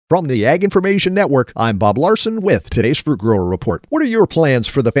From the Ag Information Network, I'm Bob Larson with today's Fruit Grower Report. What are your plans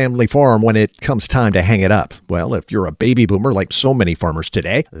for the family farm when it comes time to hang it up? Well, if you're a baby boomer like so many farmers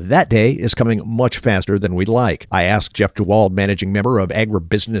today, that day is coming much faster than we'd like. I asked Jeff DeWald, managing member of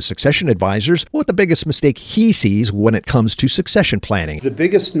Agribusiness Succession Advisors, what the biggest mistake he sees when it comes to succession planning. The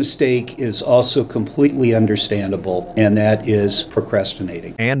biggest mistake is also completely understandable, and that is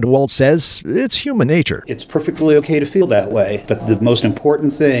procrastinating. And DeWald says it's human nature. It's perfectly okay to feel that way, but the most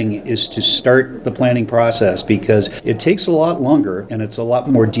important thing is to start the planning process because it takes a lot longer and it's a lot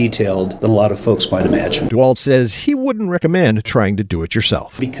more detailed than a lot of folks might imagine. DeWald says he wouldn't recommend trying to do it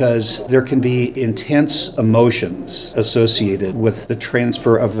yourself. Because there can be intense emotions associated with the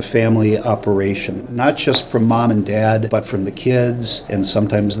transfer of a family operation, not just from mom and dad, but from the kids and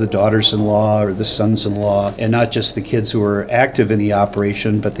sometimes the daughters-in-law or the sons-in-law, and not just the kids who are active in the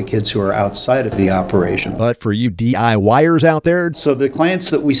operation, but the kids who are outside of the operation. But for you DIYers out there, so the clients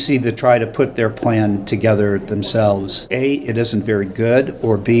that we see that try to put their plan together themselves, A, it isn't very good,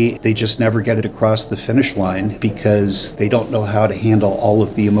 or B, they just never get it across the finish line because they don't know how to handle all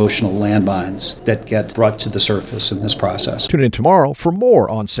of the emotional landmines that get brought to the surface in this process. Tune in tomorrow for more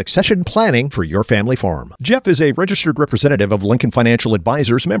on succession planning for your family farm. Jeff is a registered representative of Lincoln Financial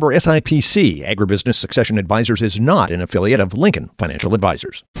Advisors, member SIPC. Agribusiness Succession Advisors is not an affiliate of Lincoln Financial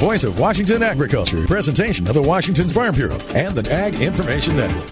Advisors. Voice of Washington Agriculture. Presentation of the Washington Farm Bureau and the Ag Information Network.